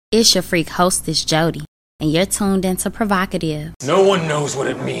It's your freak hostess, Jody, and you're tuned into Provocative. No one knows what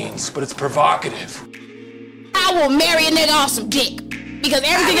it means, but it's provocative. I will marry a nigga off some dick because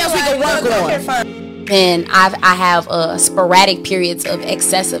everything else we can work on. And I have sporadic periods of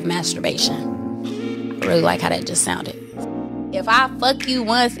excessive masturbation. I really like how that just sounded. If I fuck you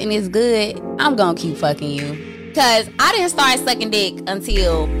once and it's good, I'm gonna keep fucking you. Because I didn't start sucking dick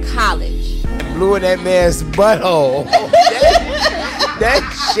until college. Blew in that man's butthole.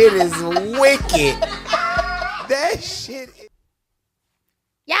 That shit is wicked. That shit is...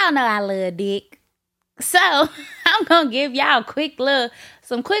 Y'all know I love dick. So, I'm going to give y'all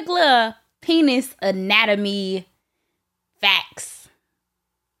some quick little penis anatomy facts.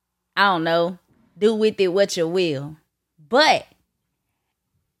 I don't know. Do with it what you will. But,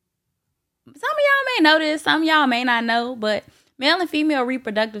 some of y'all may know this, some of y'all may not know, but male and female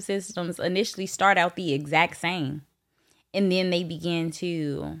reproductive systems initially start out the exact same. And then they begin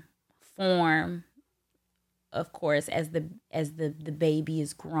to form, of course, as the baby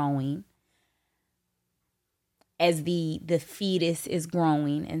is growing, as the fetus is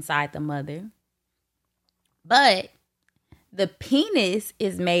growing inside the mother. But the penis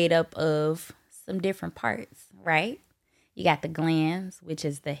is made up of some different parts, right? You got the glans, which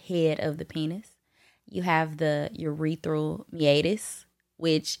is the head of the penis. You have the urethral meatus,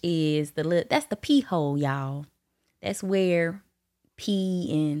 which is that's the pee hole, y'all. That's where pee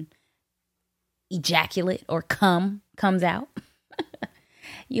and ejaculate or cum comes out.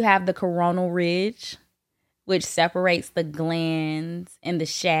 You have the coronal ridge, which separates the glands and the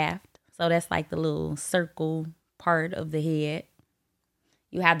shaft. So that's like the little circle part of the head.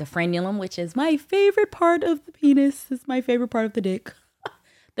 You have the frenulum, which is my favorite part of the penis. It's my favorite part of the dick.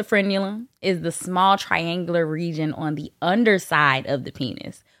 The frenulum is the small triangular region on the underside of the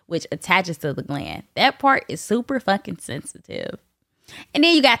penis, which attaches to the gland. That part is super fucking sensitive. And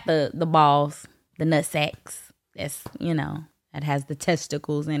then you got the balls, the nut sacks. That's, that has the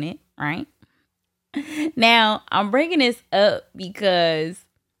testicles in it, right? Now, I'm bringing this up because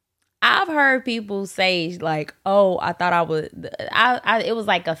I've heard people say, like, oh, I thought I was, it was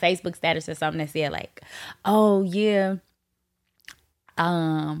like a Facebook status or something that said, like, oh, yeah,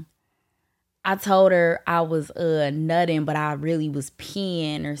 I told her I was nutting, but I really was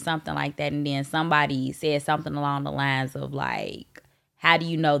peeing or something like that. And then somebody said something along the lines of like, how do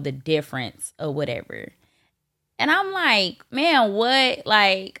you know the difference or whatever? And I'm like, man, what?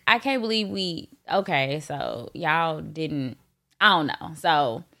 Like, I can't believe okay, so y'all didn't, I don't know.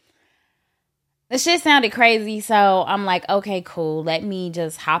 So the shit sounded crazy. So I'm like, okay, cool. Let me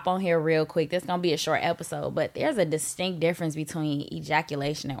just hop on here real quick. This is going to be a short episode, but there's a distinct difference between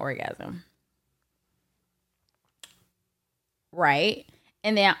ejaculation and orgasm. Right?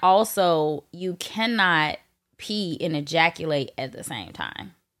 And then also, you cannot pee and ejaculate at the same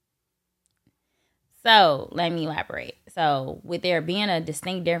time. So, let me elaborate. So, with there being a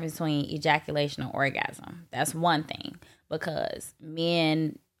distinct difference between ejaculation and orgasm, that's one thing. Because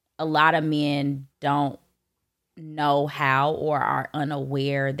a lot of men don't know how or are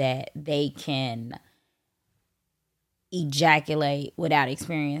unaware that they can ejaculate without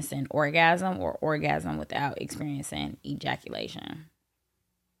experiencing orgasm or orgasm without experiencing ejaculation.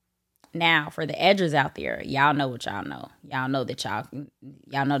 Now, for the edgers out there, y'all know what y'all know. Y'all know that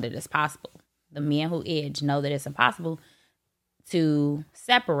y'all know that it's possible. The men who edge know that it's impossible to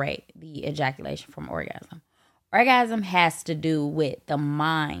separate the ejaculation from orgasm. Orgasm has to do with the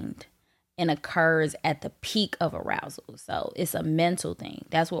mind and occurs at the peak of arousal. So it's a mental thing.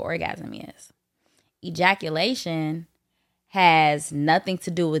 That's what orgasm is. Ejaculation has nothing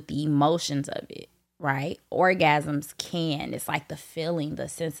to do with the emotions of it, right? Orgasms can. It's like the feeling, the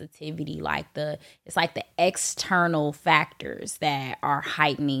sensitivity, it's like the external factors that are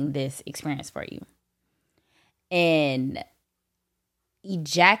heightening this experience for you. And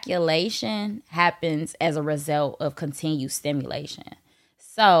ejaculation happens as a result of continued stimulation.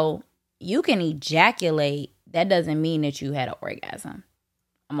 So you can ejaculate. That doesn't mean that you had an orgasm.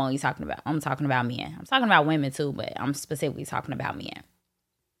 I'm talking about men. I'm talking about women too, but I'm specifically talking about men.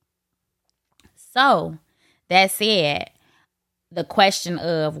 So that said, the question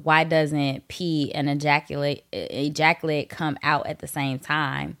of why doesn't pee and ejaculate come out at the same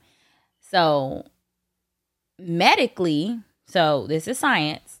time? So medically, so this is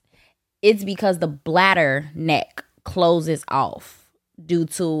science, it's because the bladder neck closes off due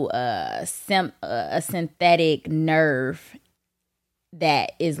to a synthetic nerve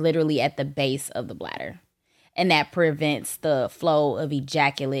that is literally at the base of the bladder. And that prevents the flow of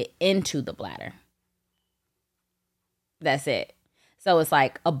ejaculate into the bladder. That's it. So it's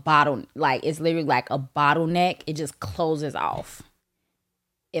like a bottle, like it's literally like a bottleneck. It just closes off.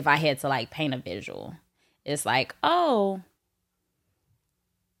 if I had to like paint a visual, it's like, oh,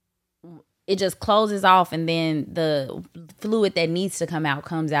 it just closes off, and then the fluid that needs to come out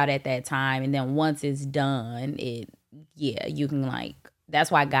comes out at that time. And then once it's done, you can like,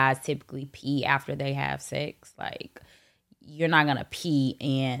 that's why guys typically pee after they have sex. Like, you're not going to pee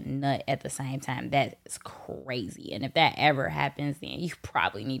and nut at the same time. That's crazy. And if that ever happens, then you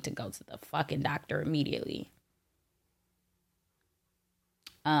probably need to go to the fucking doctor immediately.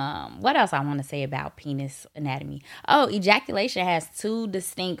 What else I want to say about penis anatomy? Oh, ejaculation has 2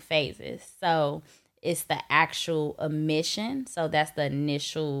 distinct phases. So it's the actual emission. So that's the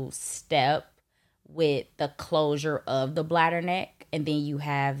initial step with the closure of the bladder neck. And then you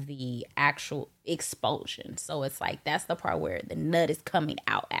have the actual expulsion. So it's like, that's the part where the nut is coming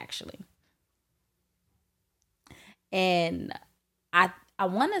out, actually. And I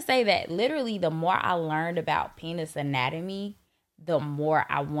want to say that literally the more I learned about penis anatomy, the more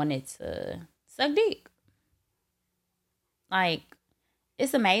I wanted to suck dick. Like,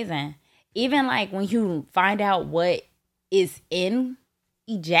 it's amazing. Even like when you find out what is in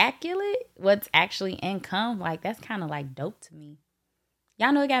ejaculate, what's actually in cum, like that's kind of like dope to me.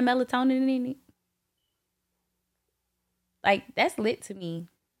 Y'all know it got melatonin in it. Like, that's lit to me.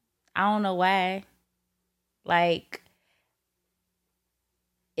 I don't know why. Like,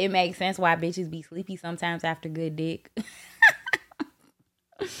 it makes sense why bitches be sleepy sometimes after good dick.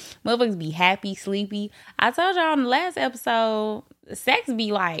 Motherfuckers be happy, sleepy. I told y'all in the last episode, sex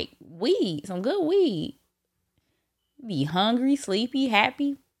be like weed, some good weed. Be hungry, sleepy,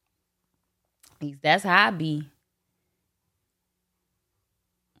 happy. At least that's how I be.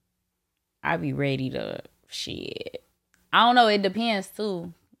 I be ready to shit. I don't know. It depends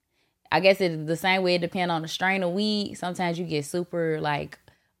too. I guess it's the same way it depends on the strain of weed. Sometimes you get super like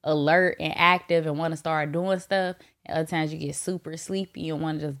alert and active and want to start doing stuff. And other times you get super sleepy and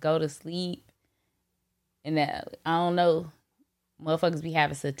want to just go to sleep. And that, I don't know. Motherfuckers be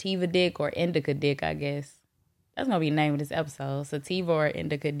having sativa dick or indica dick, I guess. That's gonna be the name of this episode. Sativa or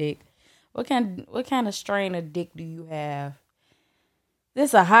indica dick. What kind of strain of dick do you have?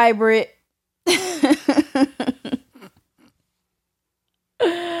 This a hybrid.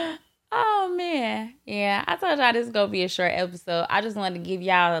 Oh man, yeah. I told y'all this is gonna be a short episode. I just wanted to give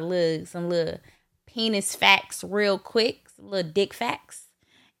y'all some little penis facts real quick, some little dick facts,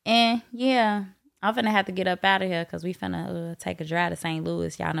 and yeah, I'm finna have to get up out of here because we finna take a drive to St.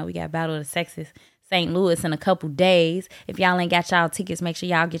 Louis. Y'all know we got Battle of the Sexes St. Louis in a couple days. If y'all ain't got y'all tickets, make sure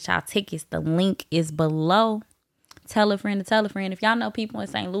y'all get y'all tickets. The link is below. Tell a friend to tell a friend. If y'all know people in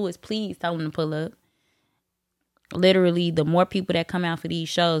St. Louis, please tell them to pull up. Literally, the more people that come out for these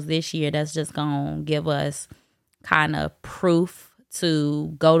shows this year, that's just going to give us kind of proof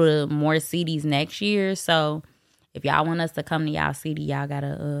to go to more cities next year. So if y'all want us to come to y'all city, y'all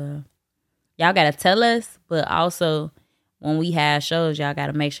gotta tell us. But also, when we have shows, y'all got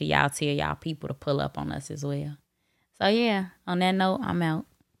to make sure y'all tell y'all people to pull up on us as well. So yeah, on that note, I'm out.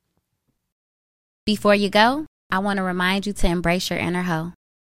 Before you go, I want to remind you to embrace your inner hoe.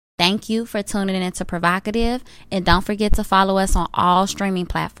 Thank you for tuning in to Provocative, and don't forget to follow us on all streaming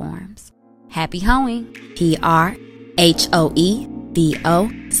platforms. Happy hoeing.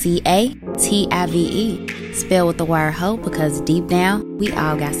 PRHOEVOCATIVE. Spell with the word hoe because deep down, we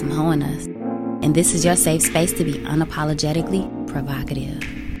all got some hoe in us. And this is your safe space to be unapologetically provocative.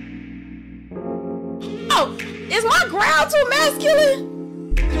 Oh, is my growl too masculine?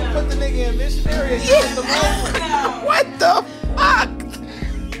 You put the nigga in missionary and the moment. What the fuck?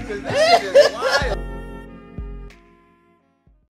 That shit is wild.